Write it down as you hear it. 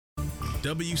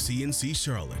WCNC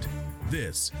Charlotte.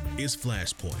 This is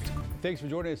Flashpoint. Thanks for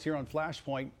joining us here on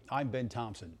Flashpoint. I'm Ben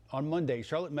Thompson. On Monday,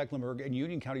 Charlotte, Mecklenburg, and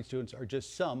Union County students are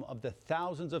just some of the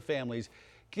thousands of families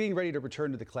getting ready to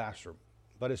return to the classroom.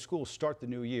 But as schools start the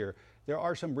new year, there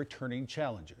are some returning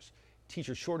challenges.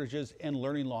 Teacher shortages and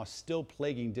learning loss still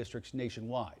plaguing districts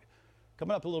nationwide.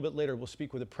 Coming up a little bit later, we'll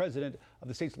speak with the president of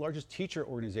the state's largest teacher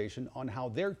organization on how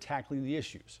they're tackling the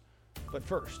issues. But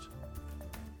first,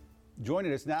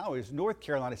 joining us now is North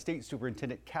Carolina State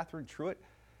Superintendent Catherine Truitt.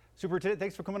 Superintendent,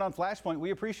 thanks for coming on Flashpoint. We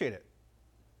appreciate it.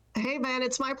 Hey, man,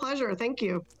 it's my pleasure. Thank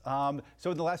you.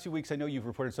 So in the last few weeks, I know you've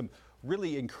reported some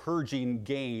really encouraging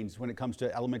gains when it comes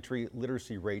to elementary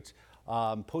literacy rates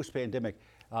post-pandemic.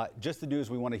 Just the news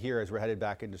we want to hear as we're headed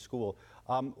back into school.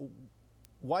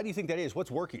 Why do you think that is?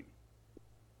 What's working?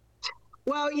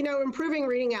 Well, you know, improving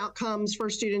reading outcomes for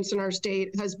students in our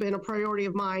state has been a priority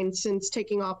of mine since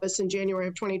taking office in January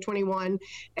of 2021.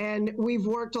 And we've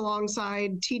worked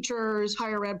alongside teachers,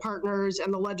 higher ed partners,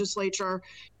 and the legislature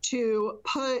to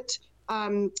put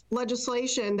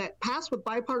legislation that passed with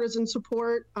bipartisan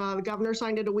support. The governor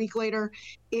signed it a week later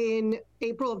in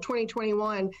April of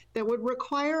 2021 that would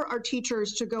require our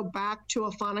teachers to go back to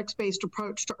a phonics-based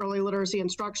approach to early literacy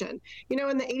instruction. You know,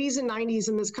 in the 80s and 90s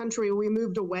in this country, we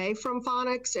moved away from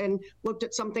phonics and looked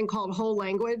at something called whole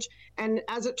language. And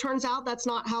as it turns out, that's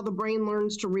not how the brain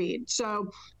learns to read. So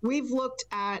we've looked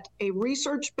at a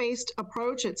research-based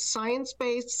approach. It's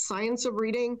science-based, science of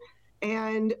reading.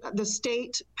 And the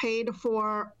state paid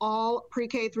for all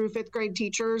pre-K through fifth grade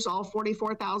teachers, all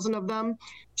 44,000 of them,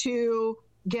 to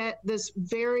get this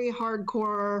very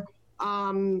hardcore,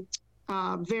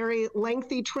 very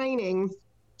lengthy training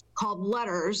called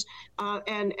letters.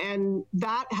 And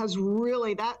that has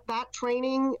really, that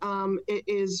training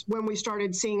is when we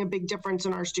started seeing a big difference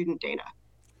in our student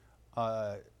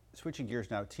data. Switching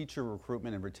gears now, teacher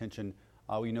recruitment and retention.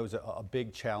 We know it's a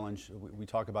big challenge. We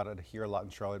talk about it here a lot in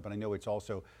Charlotte, but I know it's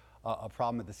also a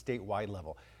problem at the statewide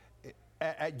level.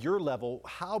 At your level,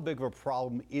 how big of a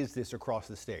problem is this across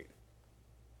the state?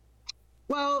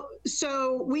 Well,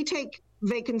 so we take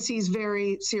vacancies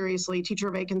very seriously, teacher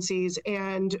vacancies,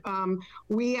 and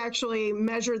we actually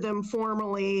measure them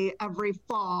formally every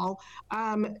fall.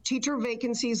 Teacher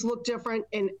vacancies look different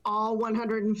in all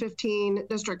 115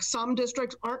 districts. Some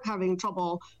districts aren't having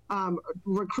trouble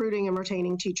recruiting and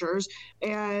retaining teachers,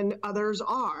 and others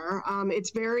are.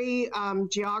 It's very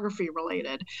geography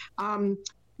related.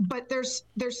 But there's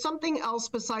something else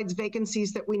besides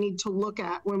vacancies that we need to look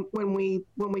at when we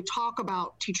talk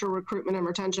about teacher recruitment and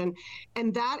retention,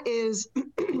 and that is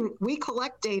we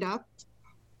collect data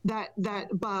that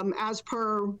as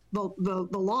per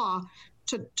the law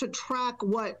to track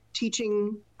what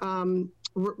teaching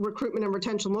recruitment and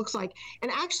retention looks like.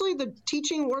 And actually, the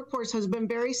teaching workforce has been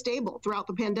very stable throughout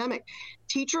the pandemic.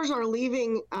 Teachers are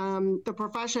leaving the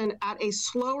profession at a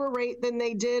slower rate than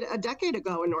they did a decade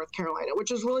ago in North Carolina,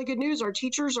 which is really good news. Our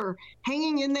teachers are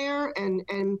hanging in there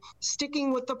and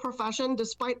sticking with the profession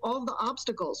despite all the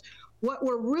obstacles. What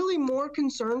we're really more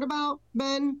concerned about,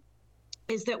 Ben,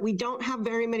 is that we don't have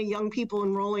very many young people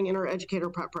enrolling in our educator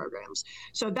prep programs.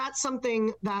 So that's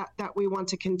something that we want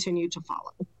to continue to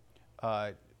follow.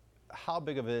 How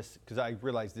big of this, because I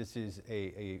realize this is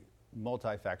a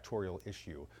multifactorial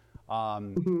issue,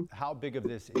 how big of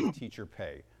this is teacher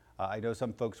pay? I know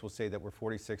some folks will say that we're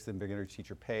 46th in beginner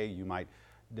teacher pay. You might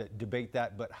debate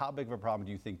that, but how big of a problem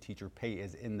do you think teacher pay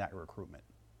is in that recruitment?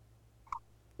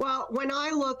 Well, when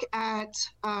I look at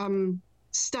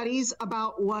studies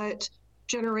about what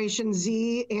Generation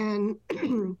Z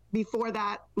and before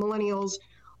that millennials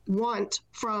want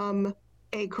from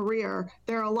a career,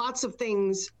 there are lots of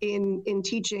things in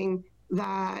teaching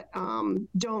that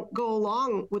don't go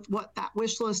along with what that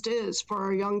wish list is for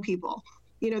our young people.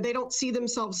 You know, they don't see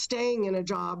themselves staying in a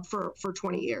job for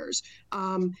 20 years.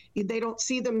 They don't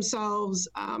see themselves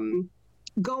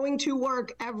going to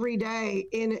work every day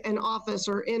in an office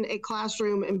or in a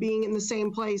classroom and being in the same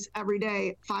place every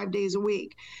day, 5 days a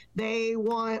week. They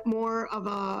want more of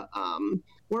a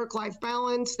work-life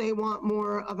balance. They want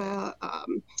more of a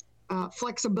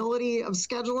flexibility of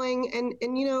scheduling,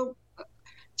 and you know,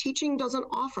 teaching doesn't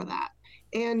offer that.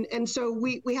 And so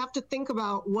we have to think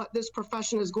about what this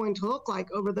profession is going to look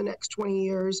like over the next 20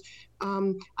 years.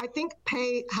 I think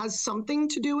pay has something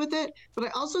to do with it, but I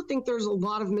also think there's a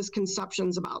lot of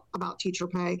misconceptions about teacher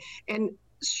pay. And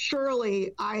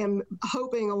surely I am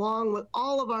hoping, along with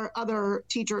all of our other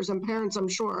teachers and parents, I'm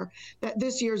sure, that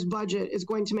this year's budget is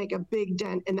going to make a big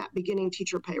dent in that beginning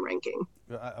teacher pay ranking.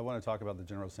 I want to talk about the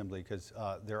General Assembly because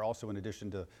they're also, in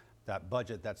addition to that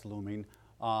budget that's looming,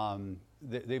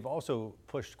 They've also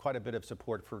pushed quite a bit of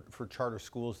support for charter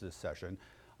schools this session.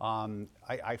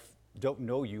 I don't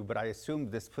know you, but I assume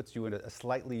this puts you in a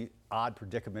slightly odd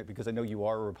predicament because I know you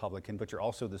are a Republican, but you're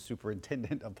also the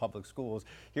superintendent of public schools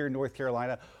here in North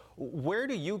Carolina. Where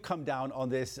do you come down on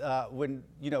this when,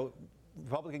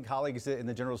 Republican colleagues in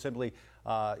the General Assembly,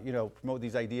 promote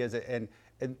these ideas, and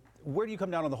where do you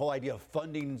come down on the whole idea of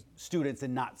funding students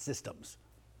and not systems?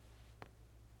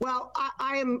 Well,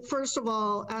 I am, first of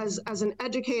all, as an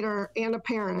educator and a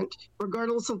parent,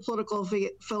 regardless of political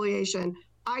affiliation,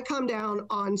 I come down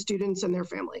on students and their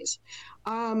families.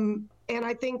 And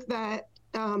I think that,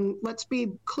 let's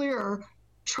be clear,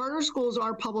 charter schools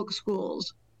are public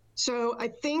schools. So I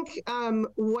think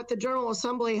what the General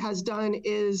Assembly has done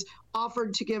is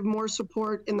offered to give more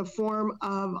support in the form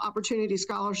of opportunity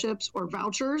scholarships or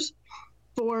vouchers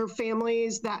for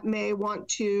families that may want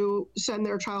to send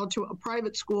their child to a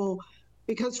private school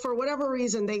because for whatever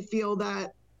reason they feel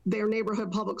that their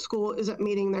neighborhood public school isn't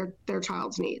meeting their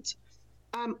child's needs.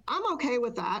 I'm okay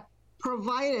with that,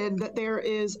 provided that there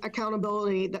is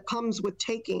accountability that comes with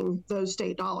taking those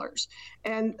state dollars.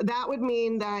 And that would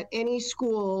mean that any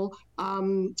school,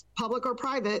 public or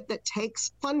private, that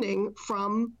takes funding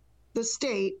from the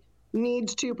state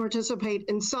needs to participate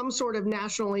in some sort of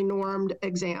nationally normed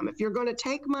exam. If you're going to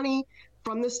take money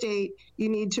from the state, you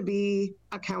need to be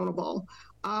accountable.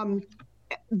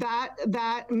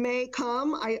 That may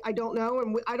come. I don't know,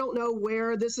 and I don't know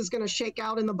where this is going to shake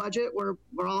out in the budget. We're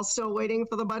all still waiting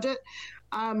for the budget.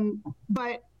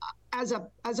 But as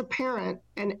a parent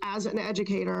and as an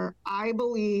educator, I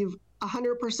believe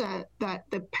 100% that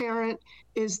the parent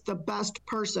is the best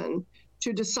person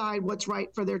to decide what's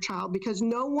right for their child because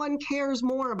no one cares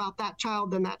more about that child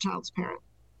than that child's parent.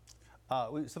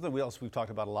 Something else we've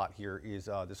talked about a lot here is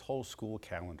this whole school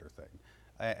calendar thing.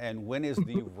 And when is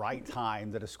the right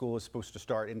time that a school is supposed to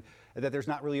start, and that there's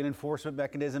not really an enforcement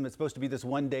mechanism. It's supposed to be this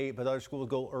one date, but other schools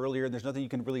go earlier, and there's nothing you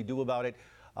can really do about it.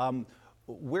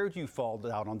 Where do you fall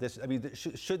down on this? I mean,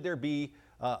 should there be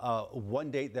one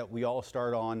date that we all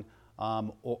start on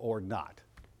or not?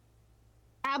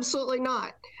 Absolutely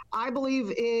not. I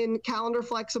believe in calendar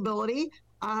flexibility.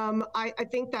 I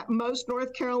think that most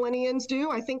North Carolinians do.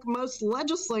 I think most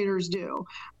legislators do.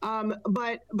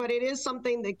 But it is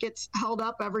something that gets held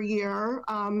up every year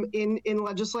in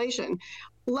legislation.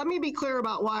 Let me be clear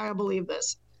about why I believe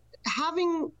this.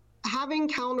 Having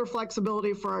calendar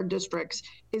flexibility for our districts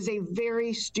is a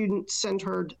very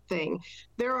student-centered thing.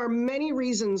 There are many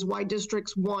reasons why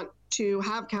districts want to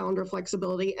have calendar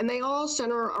flexibility, and they all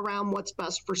center around what's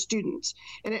best for students.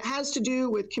 And it has to do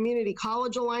with community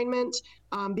college alignment,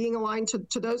 being aligned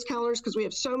to those calendars because we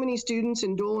have so many students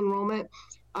in dual enrollment,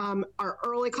 our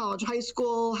early college high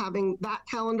school having that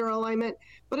calendar alignment,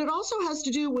 but it also has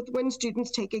to do with when students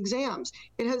take exams.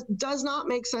 It does not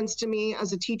make sense to me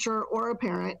as a teacher or a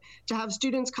parent to have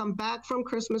students come back from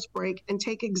Christmas break and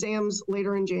take exams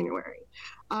later in January.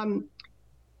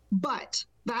 But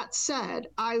that said,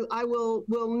 I will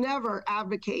never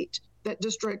advocate that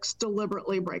districts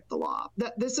deliberately break the law.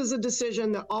 That this is a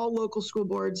decision that all local school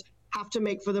boards have to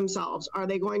make for themselves. Are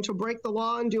they going to break the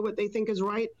law and do what they think is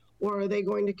right, or are they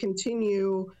going to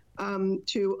continue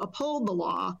to uphold the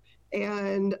law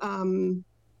and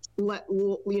let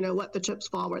the chips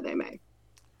fall where they may?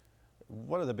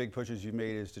 One of the big pushes you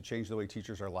made is to change the way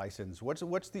teachers are licensed.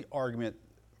 What's the argument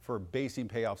for basing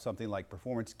pay off something like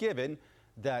performance, given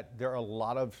that there are a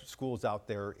lot of schools out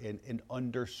there in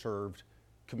underserved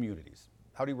communities?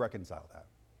 How do you reconcile that?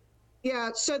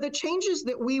 Yeah, so the changes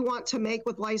that we want to make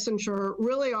with licensure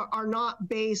really are not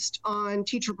based on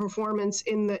teacher performance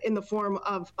in the form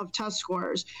of test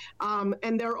scores,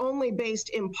 and they're only based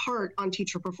in part on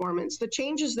teacher performance. The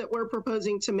changes that we're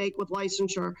proposing to make with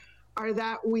licensure are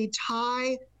that we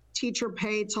tie teacher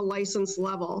pay to license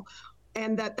level,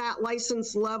 and that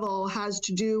license level has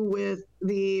to do with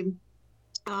the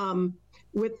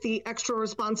extra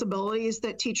responsibilities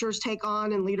that teachers take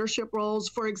on in leadership roles.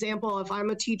 For example, if I'm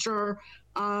a teacher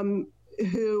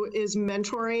who is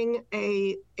mentoring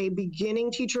a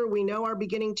beginning teacher, we know our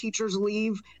beginning teachers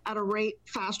leave at a rate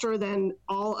faster than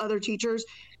all other teachers.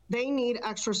 They need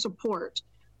extra support.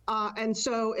 And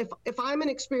so if I'm an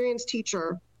experienced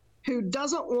teacher who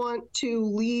doesn't want to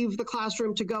leave the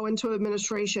classroom to go into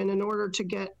administration in order to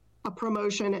get a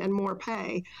promotion and more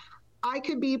pay, I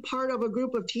could be part of a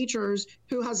group of teachers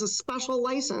who has a special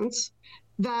license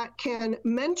that can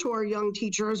mentor young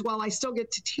teachers while I still get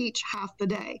to teach half the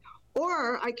day.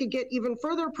 Or I could get even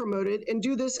further promoted and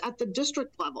do this at the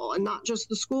district level and not just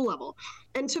the school level.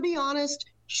 And to be honest,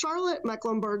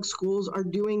 Charlotte-Mecklenburg schools are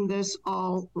doing this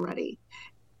already.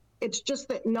 It's just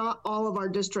that not all of our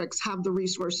districts have the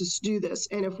resources to do this.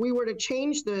 And if we were to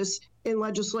change this in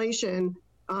legislation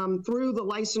through the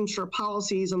licensure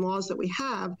policies and laws that we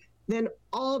have, then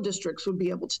all districts would be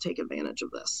able to take advantage of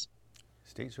this.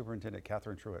 State Superintendent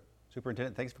Catherine Truitt.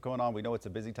 Superintendent, thanks for coming on. We know it's a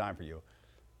busy time for you.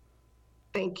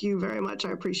 Thank you very much.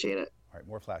 I appreciate it. All right,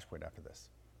 more Flashpoint after this.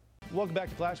 Welcome back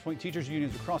to Flashpoint. Teachers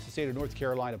unions across the state of North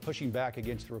Carolina pushing back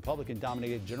against the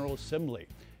Republican-dominated General Assembly.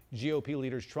 GOP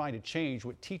leaders trying to change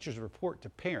what teachers report to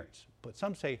parents, but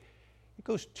some say it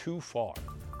goes too far.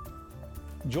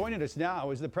 Joining us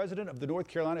now is the president of the North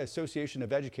Carolina Association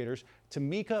of Educators,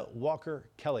 Tamika Walker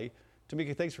Kelly.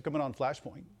 Tamika, thanks for coming on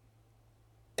Flashpoint.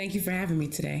 Thank you for having me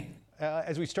today.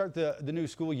 As we start the new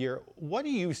school year, what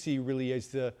do you see really as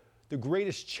the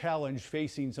greatest challenge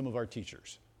facing some of our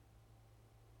teachers?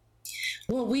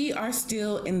 Well, we are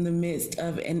still in the midst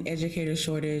of an educator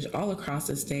shortage all across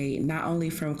the state, not only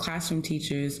from classroom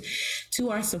teachers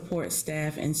to our support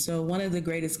staff. And so one of the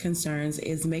greatest concerns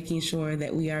is making sure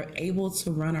that we are able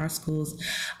to run our schools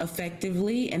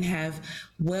effectively and have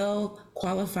well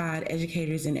qualified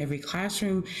educators in every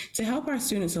classroom to help our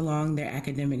students along their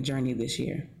academic journey this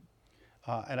year.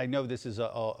 And I know this is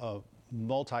a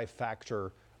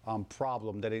multi-factor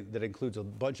problem that includes a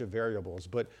bunch of variables,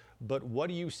 but what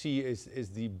do you see as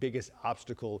the biggest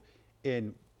obstacle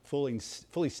in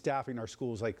fully staffing our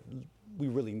schools like we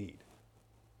really need?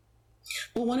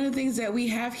 Well, one of the things that we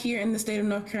have here in the state of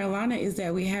North Carolina is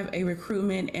that we have a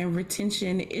recruitment and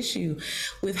retention issue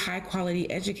with high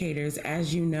quality educators.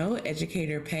 As you know,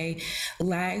 educator pay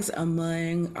lags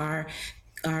among our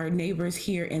neighbors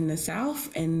here in the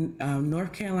South, in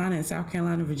North Carolina and South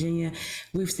Carolina, Virginia.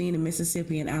 We've seen in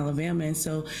Mississippi and Alabama. And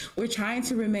so we're trying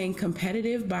to remain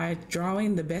competitive by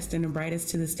drawing the best and the brightest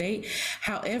to the state.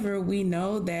 However, we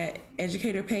know that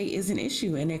educator pay is an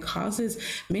issue, and it causes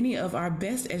many of our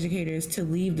best educators to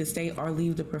leave the state or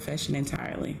leave the profession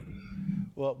entirely.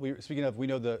 Well, speaking of, we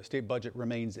know the state budget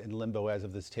remains in limbo as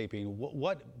of this taping.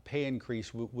 What pay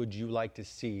increase would you like to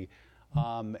see?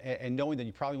 And knowing that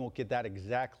you probably won't get that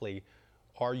exactly,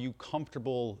 are you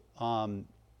comfortable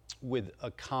with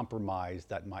a compromise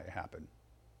that might happen?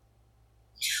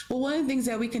 Well, one of the things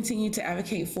that we continue to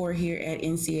advocate for here at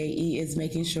NCAE is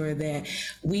making sure that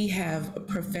we have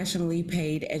professionally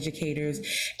paid educators,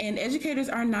 and educators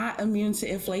are not immune to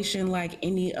inflation like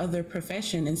any other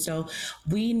profession. And so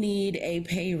we need a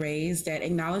pay raise that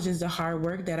acknowledges the hard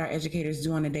work that our educators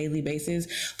do on a daily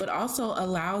basis, but also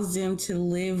allows them to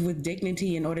live with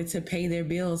dignity in order to pay their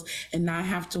bills and not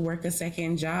have to work a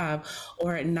second job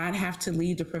or not have to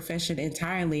leave the profession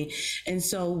entirely. And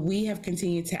so we have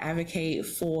continued to advocate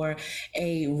for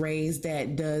a raise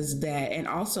that does that, and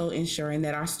also ensuring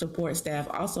that our support staff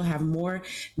also have more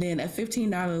than a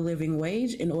 $15 living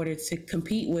wage in order to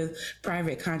compete with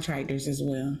private contractors as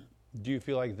well. Do you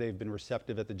feel like they've been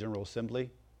receptive at the General Assembly?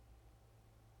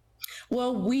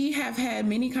 Well, we have had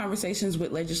many conversations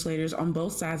with legislators on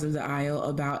both sides of the aisle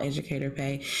about educator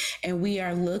pay, and we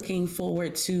are looking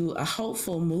forward to a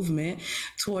hopeful movement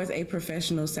towards a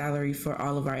professional salary for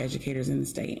all of our educators in the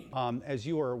state. As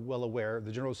you are well aware,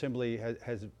 the General Assembly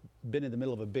has been in the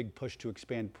middle of a big push to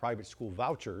expand private school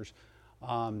vouchers.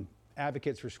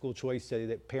 Advocates for school choice say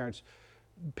that parents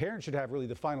should have really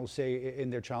the final say in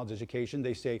their child's education.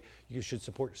 They say you should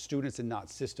support students and not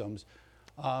systems.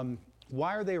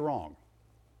 Why are they wrong?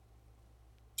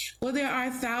 Well, there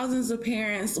are thousands of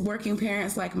parents, working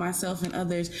parents like myself and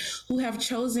others, who have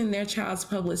chosen their child's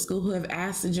public school, who have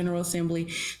asked the General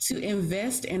Assembly to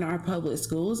invest in our public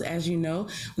schools. As you know,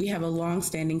 we have a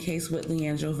long-standing case with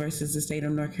Leandro versus the state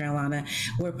of North Carolina,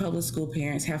 where public school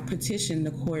parents have petitioned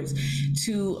the courts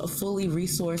to fully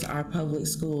resource our public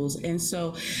schools. And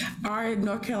so our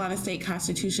North Carolina state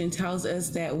constitution tells us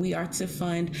that we are to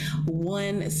fund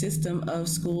one system of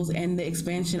schools, and the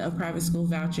expansion of private school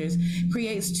vouchers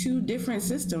creates two different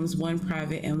systems, one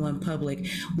private and one public,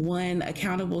 one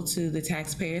accountable to the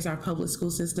taxpayers, our public school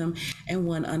system, and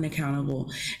one unaccountable.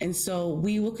 And so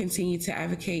we will continue to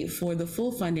advocate for the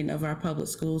full funding of our public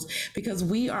schools, because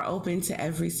we are open to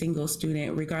every single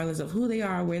student, regardless of who they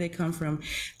are, where they come from,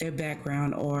 their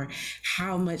background, or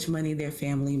how much money their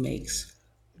family makes.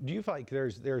 Do you feel like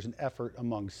there's an effort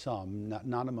among some,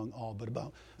 not among all, but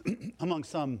about among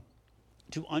some,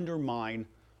 to undermine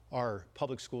our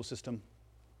public school system?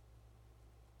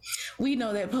 We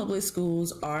know that public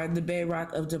schools are the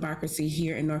bedrock of democracy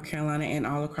here in North Carolina and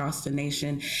all across the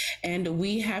nation. And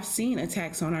we have seen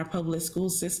attacks on our public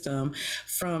school system,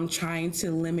 from trying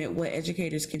to limit what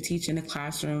educators can teach in the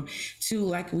classroom to,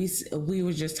 like we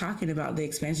were just talking about, the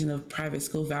expansion of private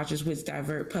school vouchers, which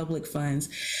divert public funds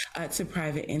to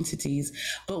private entities.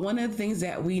 But one of the things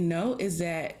that we know is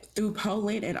that through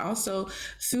polling and also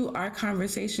through our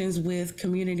conversations with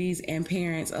communities and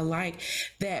parents alike,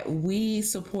 that we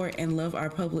support and love our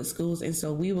public schools. And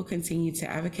so we will continue to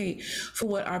advocate for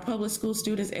what our public school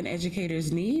students and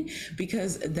educators need,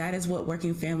 because that is what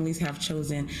working families have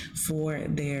chosen for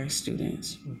their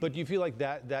students. But do you feel like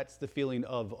that's the feeling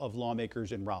of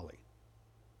lawmakers in Raleigh?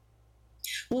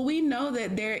 Well, we know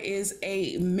that there is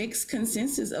a mixed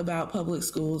consensus about public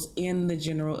schools in the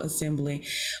General Assembly,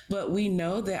 but we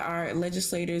know that our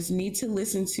legislators need to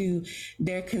listen to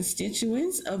their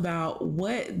constituents about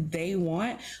what they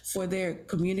want for their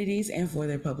communities and for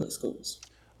their public schools.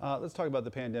 Let's talk about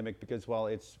the pandemic, because while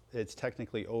it's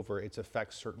technically over, its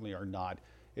effects certainly are not.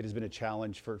 It has been a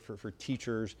challenge for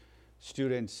teachers,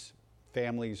 students,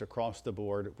 families across the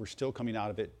board. We're still coming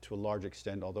out of it to a large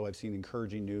extent, although I've seen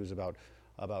encouraging news about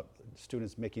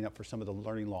students making up for some of the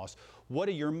learning loss. What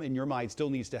in your mind still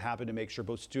needs to happen to make sure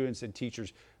both students and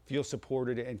teachers feel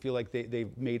supported and feel like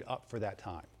they've made up for that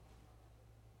time?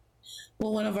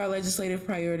 Well, one of our legislative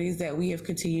priorities that we have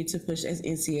continued to push as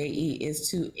NCAE is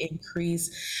to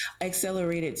increase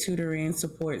accelerated tutoring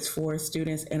supports for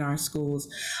students in our schools.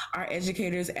 Our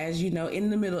educators, as you know,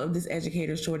 in the middle of this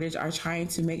educator shortage, are trying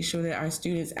to make sure that our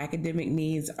students' academic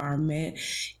needs are met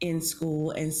in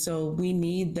school. And so we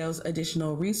need those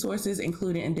additional resources,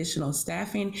 including additional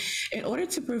staffing, in order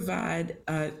to provide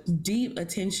deep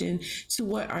attention to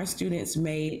what our students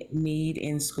may need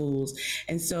in schools.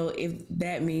 And so if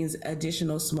that means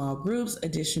additional small groups,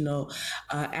 additional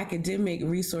academic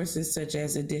resources, such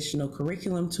as additional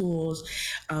curriculum tools,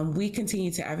 we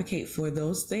continue to advocate for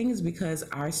those things, because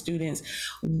our students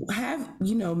have,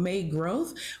 made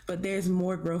growth, but there's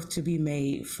more growth to be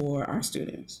made for our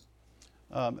students.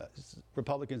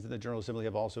 Republicans in the General Assembly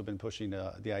have also been pushing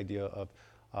the idea of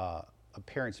a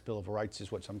parent's Bill of Rights, is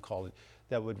what some call it,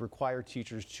 that would require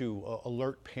teachers to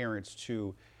alert parents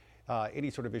to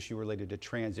any sort of issue related to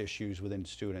trans issues within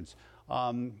students.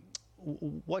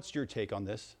 What's your take on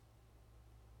this?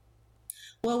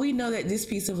 Well, we know that this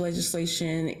piece of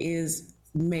legislation is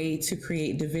made to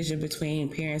create division between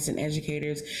parents and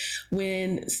educators,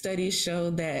 when studies show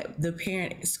that the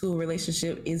parent-school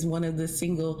relationship is one of the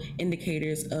single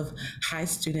indicators of high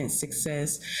student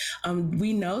success.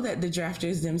 We know that the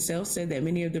drafters themselves said that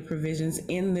many of the provisions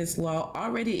in this law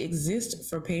already exist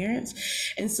for parents.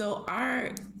 And so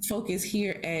our focus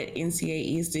here at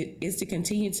NCAE is to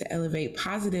continue to elevate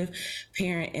positive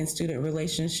parent and student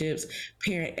relationships,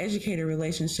 parent-educator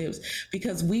relationships,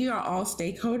 because we are all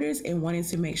stakeholders in wanting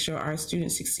to make sure our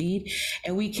students succeed,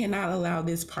 and we cannot allow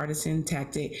this partisan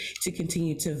tactic to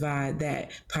continue to divide that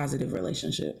positive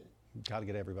relationship. Got to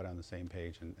get everybody on the same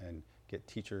page and get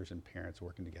teachers and parents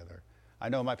working together. I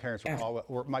know my parents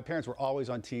were always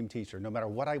on team teacher. No matter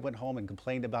what I went home and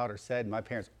complained about or said, my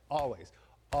parents always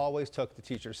took the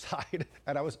teacher's side,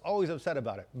 and I was always upset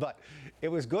about it. But it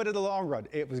was good in the long run.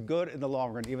 It was good in the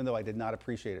long run, even though I did not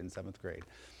appreciate it in 7th grade.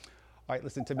 All right,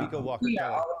 listen, Tamika Walker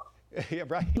Kelly. Yeah,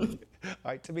 right. All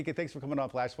right, Tamika, thanks for coming on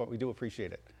Flashpoint. We do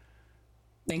appreciate it.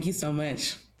 Thank you so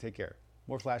much. Take care.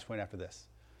 More Flashpoint after this.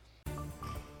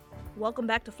 Welcome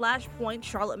back to Flashpoint.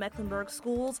 Charlotte-Mecklenburg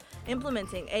schools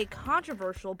implementing a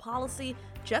controversial policy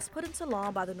just put into law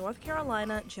by the North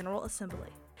Carolina General Assembly.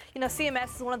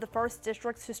 CMS is one of the first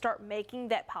districts to start making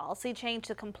that policy change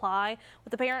to comply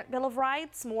with the Parent Bill of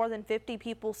Rights. More than 50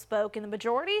 people spoke, and the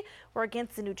majority were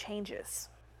against the new changes.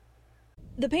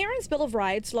 The Parents' Bill of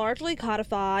Rights largely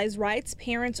codifies rights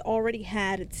parents already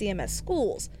had at CMS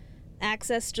schools: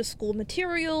 access to school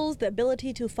materials, the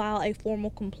ability to file a formal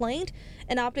complaint,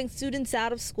 and opting students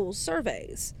out of school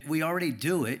surveys. We already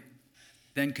do it,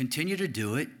 then continue to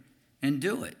do it and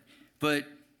do it. But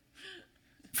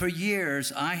for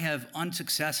years, I have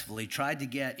unsuccessfully tried to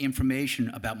get information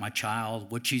about my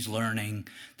child, what she's learning,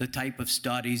 the type of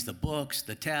studies, the books,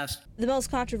 the tests. The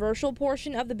most controversial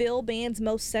portion of the bill bans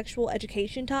most sexual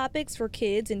education topics for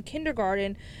kids in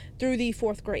kindergarten through the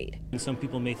 4th grade. And some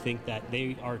people may think that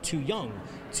they are too young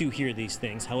to hear these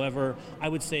things. However, I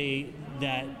would say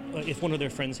that if one of their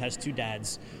friends has 2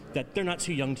 dads, that they're not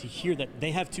too young to hear that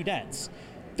they have 2 dads.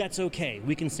 That's okay.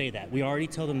 We can say that. We already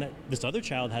tell them that this other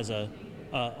child has a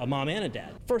mom and a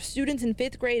dad. For students in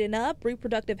 5th grade and up,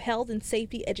 reproductive health and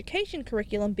safety education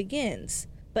curriculum begins.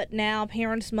 But now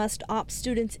parents must opt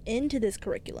students into this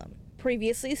curriculum.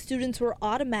 Previously, students were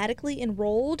automatically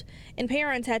enrolled, and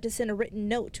parents had to send a written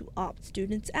note to opt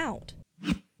students out.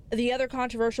 The other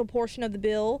controversial portion of the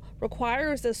bill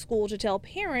requires the school to tell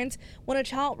parents when a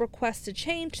child requests a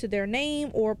change to their name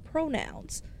or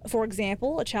pronouns. For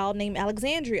example, a child named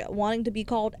Alexandria wanting to be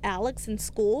called Alex in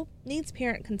school needs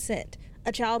parent consent.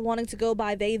 A child wanting to go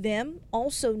by they, them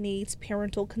also needs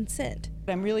parental consent.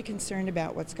 I'm really concerned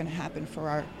about what's going to happen for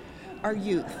our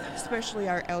youth, especially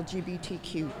our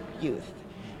LGBTQ youth.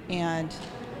 And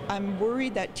I'm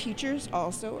worried that teachers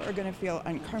also are going to feel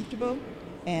uncomfortable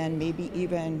and maybe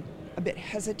even a bit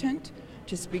hesitant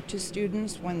to speak to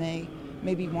students when they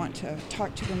maybe want to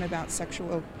talk to them about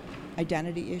sexual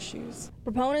identity issues.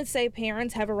 Proponents say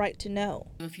parents have a right to know.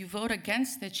 If you vote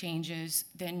against the changes,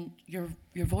 then you're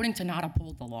voting to not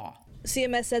uphold the law.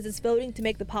 CMS says it's voting to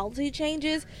make the policy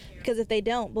changes because if they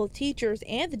don't, both teachers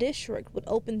and the district would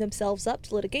open themselves up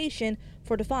to litigation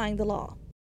for defying the law.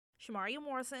 Shamaria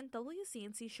Morrison,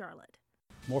 WCNC Charlotte.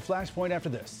 More Flashpoint after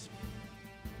this.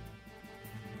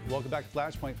 Welcome back to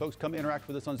Flashpoint, folks. Come interact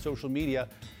with us on social media,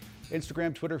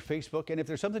 Instagram, Twitter, Facebook. And if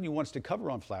there's something you want us to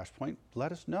cover on Flashpoint,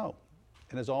 let us know.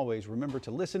 And as always, remember to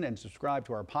listen and subscribe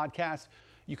to our podcast.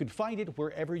 You can find it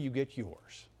wherever you get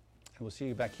yours. And we'll see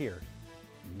you back here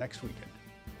next weekend.